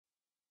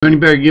Learning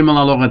Berg Gimel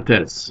Aloha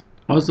Tes.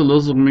 Also,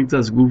 Losov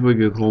Miktas Gufay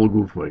Gekol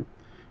Gufay.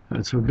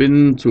 It's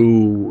forbidden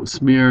to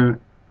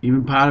smear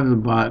even part of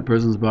the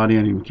person's body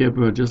on Yom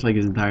Kippur, just like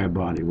his entire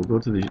body. We'll go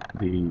to the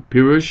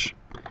Peirush.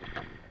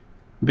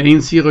 Bein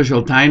Siro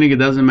Shel Tainig, it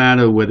doesn't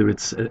matter whether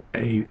it's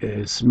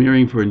a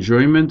smearing for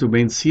enjoyment or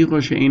Bein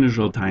Siro She'einu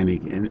Shel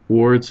Tainig,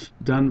 or it's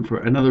done for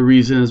another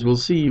reason, as we'll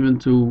see, even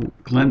to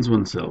cleanse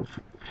oneself.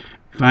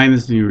 Find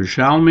this in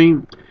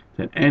Yerushalmi,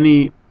 that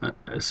any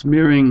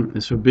smearing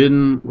is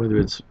forbidden, whether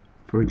it's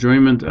for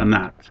enjoyment or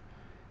not.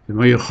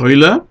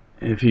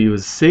 If he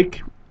was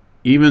sick,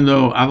 even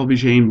though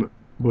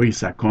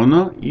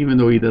even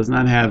though he does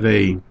not have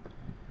a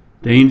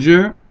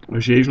danger, or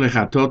he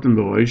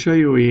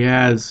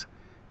has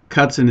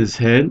cuts in his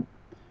head,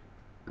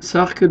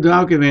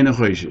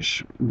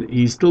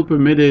 he's still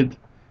permitted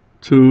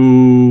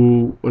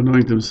to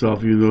anoint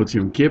himself, even though it's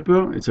Yom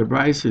Kippur. It's a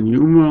Bryce in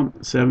Yuma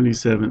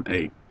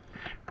 77a.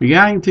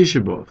 Regarding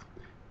Tisha B'Av,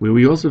 where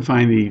we also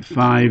find the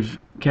 5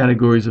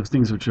 categories of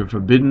things which are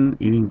forbidden: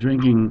 eating,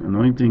 drinking,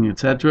 anointing,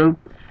 etc.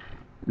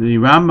 The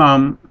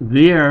Rambam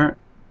there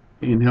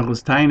in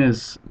Hilchos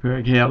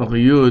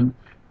Yom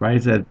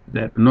writes that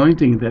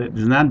anointing, that it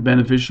is not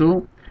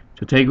beneficial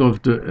to take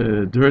off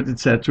dirt,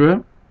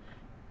 etc.,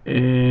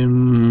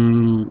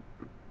 is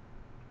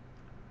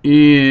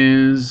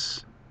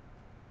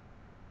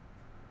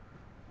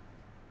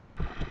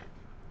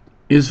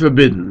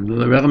forbidden.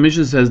 The Rae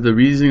Gann says the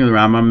reasoning of the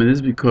Rambam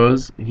is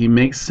because he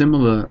makes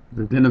similar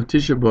the din of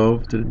Tisha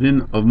B'Av to the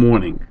din of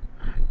mourning.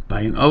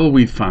 By an oval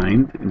we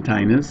find in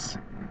Tainus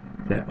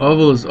that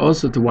oval is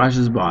also to wash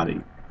his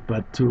body,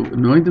 but to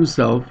anoint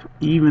himself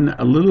even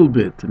a little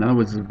bit. In other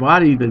words, his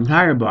body, the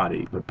entire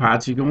body, but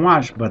parts you can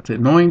wash, but to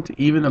anoint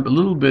even a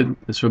little bit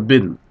is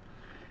forbidden.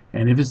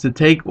 And if it's to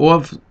take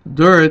off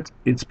dirt,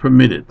 it's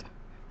permitted.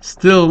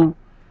 Still,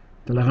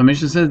 the Rae Gann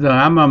says the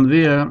Rambam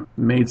there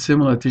made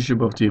similar Tisha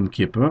B'Av to Yom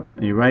Kippur,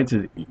 and he writes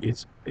that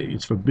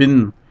it's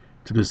forbidden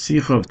to do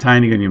Sicha of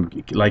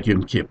Tainig like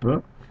Yom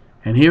Kippur.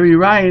 And here he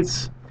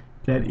writes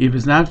that if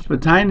it's not for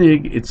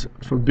Tainig, it's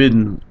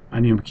forbidden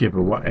on Yom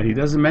Kippur. And he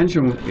doesn't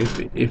mention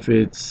if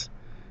it's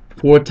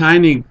for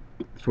Tainig,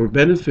 for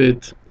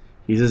benefit.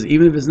 He says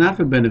even if it's not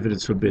for benefit,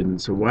 it's forbidden.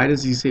 So why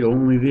does he say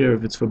only there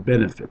if it's for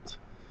benefit?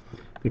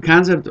 The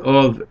concept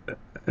of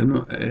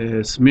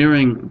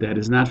smearing that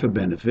is not for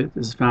benefit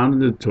is found in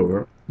the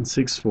Torah in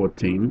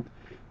 6:14,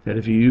 that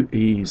if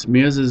he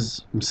smears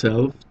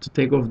himself to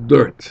take off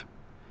dirt,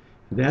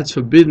 that's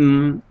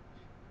forbidden,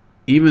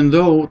 even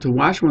though to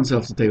wash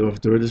oneself to take off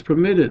dirt is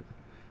permitted.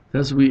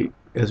 As we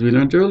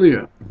learned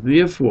earlier.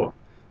 Therefore,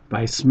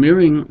 by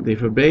smearing, they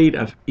forbade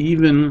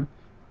even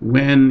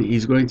when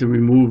he's going to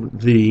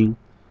remove the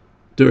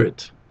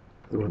dirt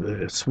or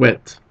the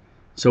sweat.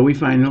 So we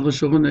find in the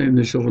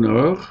Shulchan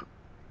Aruch,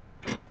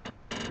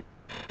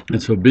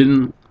 it's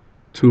forbidden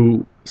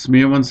to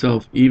smear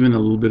oneself even a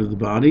little bit of the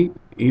body,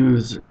 even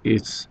if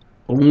it's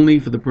only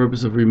for the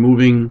purpose of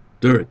removing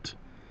dirt.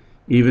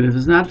 Even if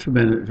it's not for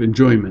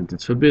enjoyment,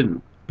 it's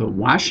forbidden. But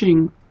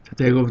washing to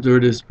take off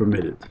dirt is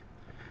permitted.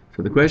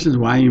 So the question is,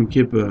 why Yom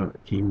Kippur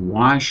can you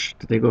wash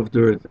to take off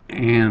dirt,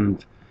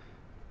 and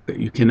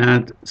you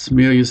cannot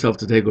smear yourself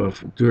to take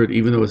off dirt,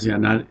 even though it's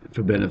not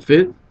for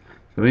benefit?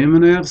 Rae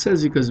Gann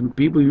says because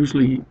people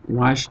usually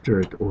wash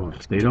dirt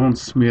off. They don't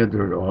smear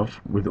dirt off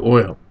with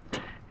oil.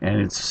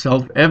 And it's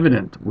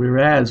self-evident.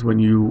 Whereas when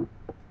you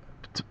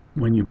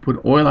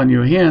put oil on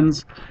your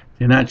hands,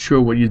 you're not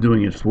sure what you're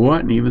doing it for.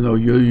 And even though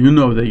you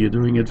know that you're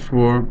doing it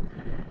for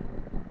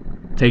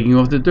taking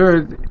off the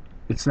dirt,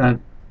 it's not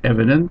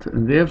evident,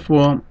 and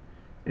therefore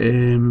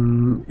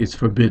it's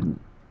forbidden.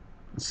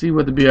 Let's see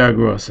what the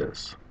Biur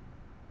says.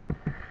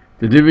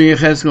 The Divrei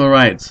Yecheskel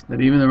writes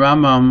that even the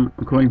Rambam,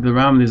 according to the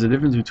Rambam, there's a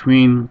difference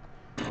between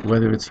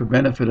whether it's for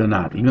benefit or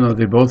not, even though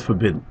they're both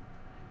forbidden.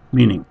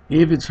 Meaning,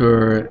 if it's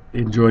for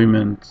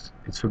enjoyment,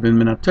 it's forbidden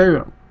min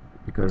haTorah,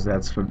 because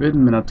that's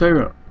forbidden min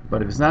haTorah.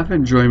 But if it's not for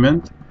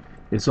enjoyment,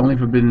 it's only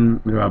forbidden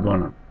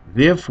mirabbanan.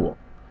 Therefore,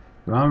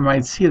 the Rambam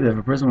writes here that if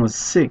a person was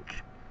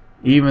sick,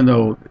 even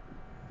though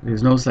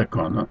there's no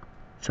sakana,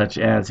 such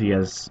as he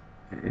has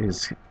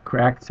his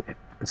cracked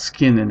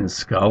skin in his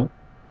skull,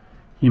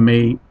 he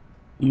may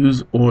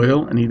use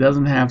oil and he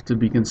doesn't have to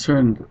be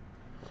concerned.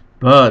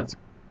 But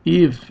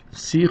if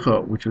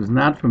sicha, which was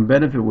not from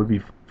benefit, would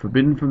be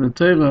forbidden from the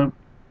Torah,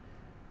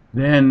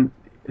 then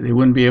they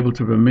wouldn't be able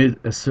to permit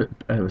a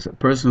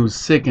person who's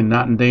sick and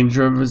not in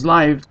danger of his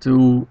life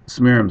to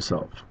smear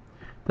himself.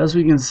 Thus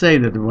we can say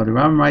that what the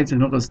Rambam writes in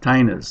Hilchos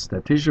Tainus,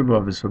 that Tisha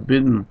B'Av is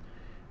forbidden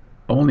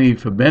only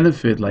for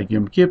benefit like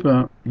Yom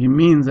Kippur, he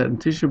means that in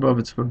Tisha B'Av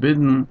it's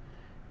forbidden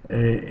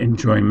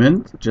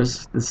enjoyment,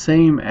 just the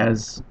same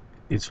as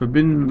it's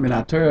forbidden min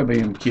haTorah by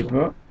Yom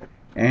Kippur,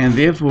 and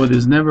therefore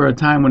there's never a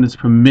time when it's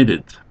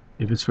permitted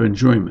if it's for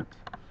enjoyment.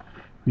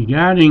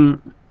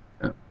 Regarding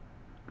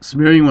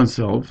smearing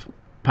oneself,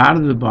 part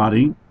of the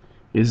body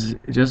is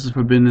just as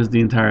forbidden as the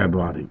entire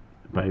body.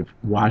 By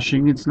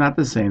washing, it's not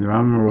the same. The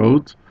Rambam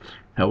wrote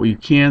that you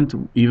can't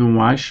even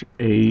wash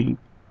a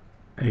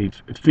a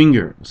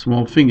finger, a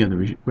small finger.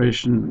 The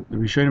question the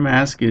Rishonim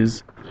ask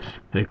is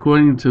that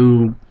according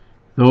to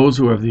those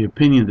who are of the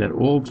opinion that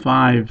all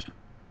five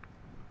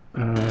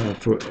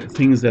for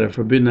things that are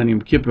forbidden on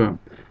Yom Kippur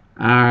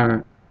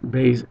are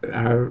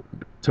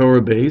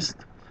Torah based,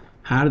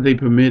 how do they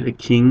permit a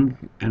king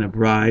and a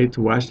bride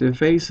to wash their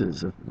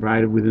faces? A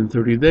bride within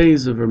 30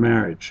 days of her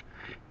marriage.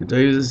 And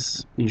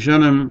Toyes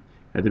Yishanim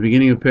at the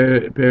beginning of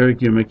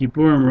Perek Yom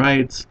HaKippurim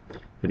writes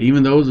that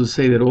even those who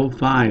say that all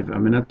five are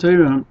Minat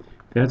Torah,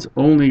 that's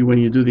only when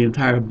you do the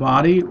entire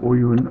body or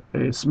you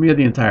smear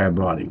the entire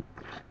body.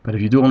 But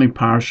if you do only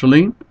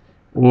partially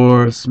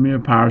or smear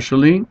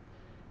partially,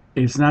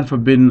 it's not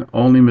forbidden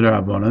only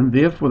midrabanan.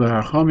 Therefore, the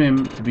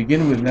Chachamim, to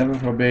begin with, never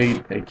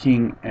forbade a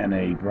king and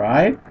a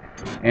bride.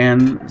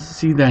 And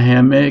see the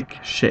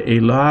Hamek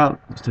She'ela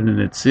to the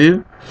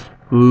Netziv,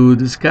 who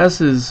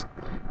discusses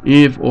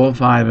if all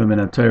five are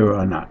Minat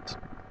Torah or not.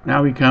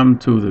 Now we come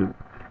to the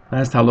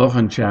last halacha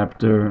in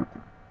chapter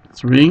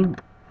 3.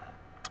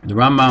 The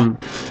Rambam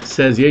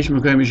says, Yesh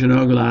Mekoyim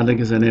Yishanogel Adlik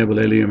Esaneh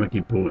B'Leil Yom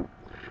HaKippurim.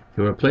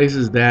 There were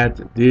places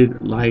that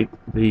did light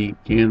the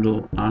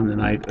candle on the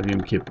night of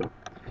Yom Kippur.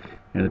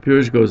 And the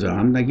Peirush goes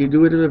on, like you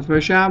do it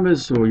for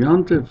Shabbos or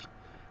Yontif.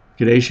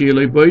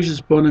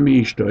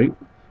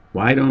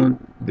 Why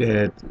don't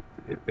that?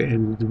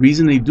 And the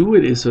reason they do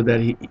it is so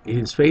that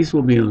his face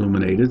will be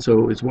illuminated,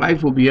 so his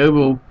wife will be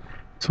able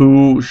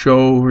to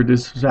show her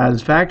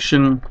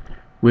dissatisfaction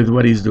with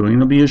what he's doing.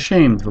 He'll be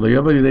ashamed. He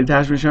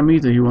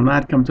will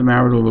not come to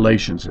marital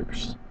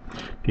relationships.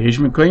 There are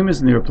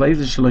places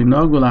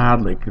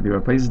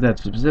that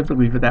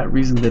specifically for that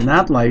reason did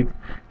not light,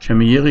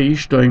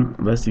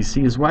 lest he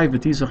see his wife,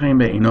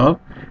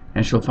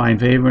 and she'll find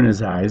favor in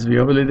his eyes,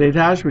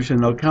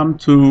 and they'll come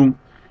to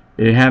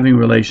having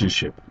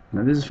relationship.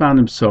 Now this is found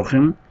in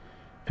Psochim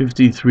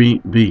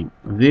 53b.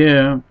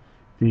 There,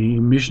 the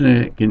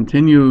Mishnah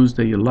continues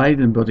that you light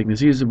in both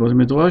Ignatius and both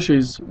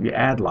Midrashes, you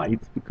add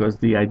light, because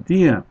the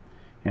idea,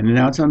 and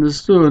now it's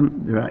understood,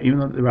 even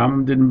though the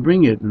Rambam didn't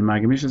bring it, and the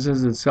Maggid Mishnah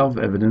says it's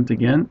self-evident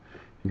again,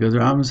 because the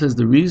Rambam says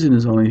the reason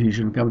is only he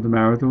shouldn't come to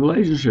marital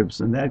relationships,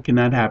 and that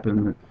cannot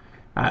happen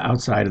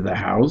outside of the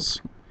house,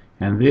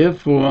 and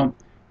therefore,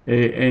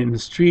 in the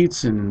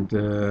streets and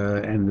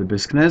the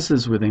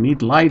Besknesses where they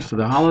need light for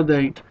the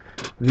holiday,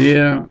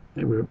 there,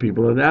 where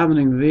people are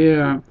davening,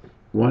 there,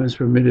 one is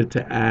permitted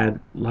to add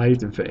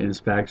light, in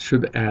fact,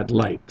 should add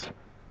light.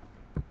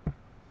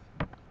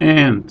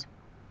 And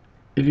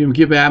if Yom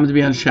Kippur happens to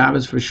be on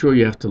Shabbos, for sure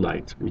you have to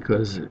light,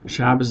 because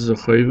Shabbos is a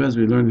chayva, as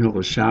we learned in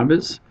Hilchos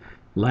Shabbos.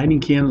 Lighting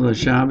candles on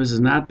Shabbos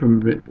is not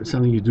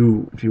something you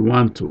do if you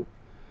want to,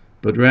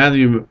 but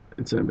rather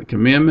it's a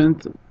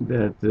commandment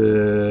that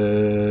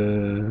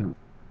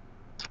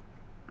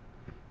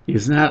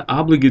is not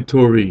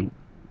obligatory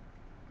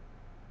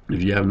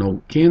if you have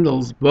no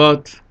candles,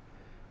 but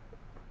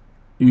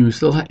you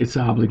still it's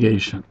an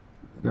obligation.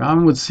 The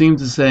Rambam would seem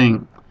to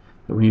saying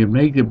that when you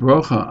make a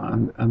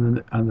brocha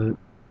on the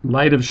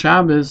light of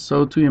Shabbos,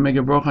 so too you make a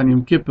brocha on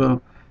Yom Kippur.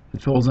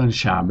 It falls on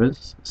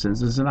Shabbos,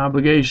 since it's an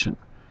obligation.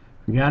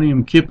 Regarding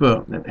Yom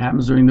Kippur, that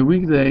happens during the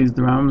weekdays,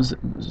 the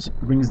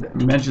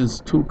Rambam mentions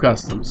two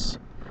customs.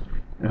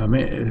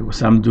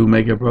 Some do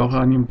make a brocha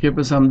on Yom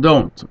Kippur, some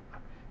don't.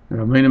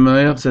 Rae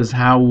Gann says,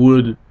 how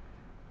would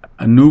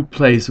a new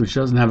place which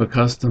doesn't have a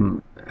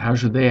custom, how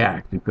should they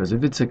act? Because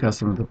if it's a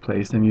custom of the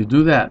place, then you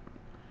do that.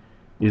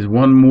 Is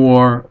one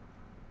more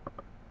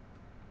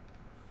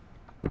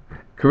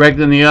correct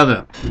than the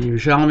other?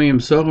 Yerushalmi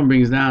Sochem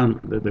brings down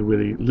that the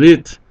really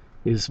lit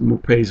is more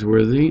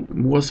praiseworthy,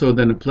 more so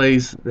than a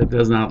place that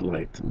does not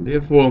light. And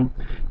therefore,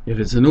 if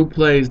it's a new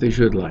place, they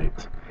should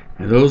light.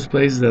 And those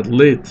places that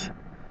lit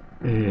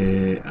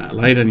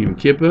light on Yom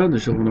Kippur, the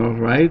Shulchan Aruch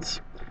writes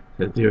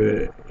that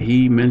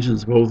he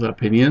mentions both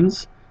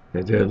opinions,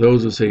 that there are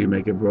those who say you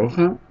make a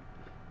brocha,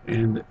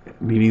 and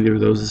meaning there are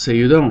those who say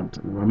you don't.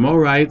 And Ramo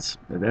writes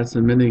that that's the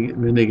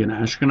minig in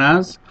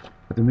Ashkenaz,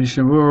 but the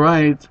Mishnah will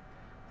write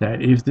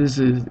that if there's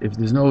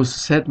no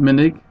set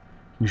minig,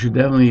 you should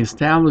definitely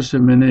establish a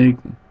minig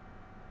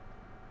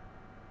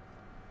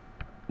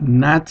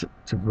not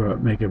to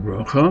make a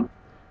brocha,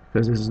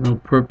 because there's no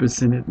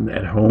purpose in it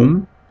at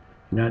home.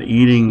 You're not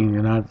eating, and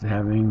you're not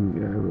having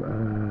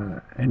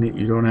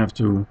you don't have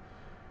to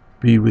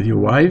be with your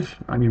wife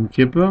on Yom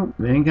Kippur.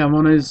 The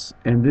Enkamon is,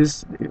 and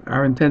this,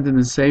 our intent in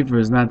the Sefer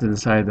is not to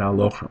decide the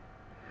halacha.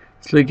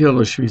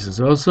 Hilchos Shvisa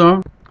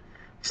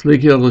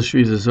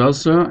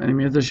Osor, and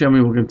Mir Hashem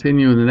we will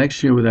continue in the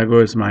next year with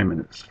Agoras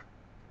Maimonides.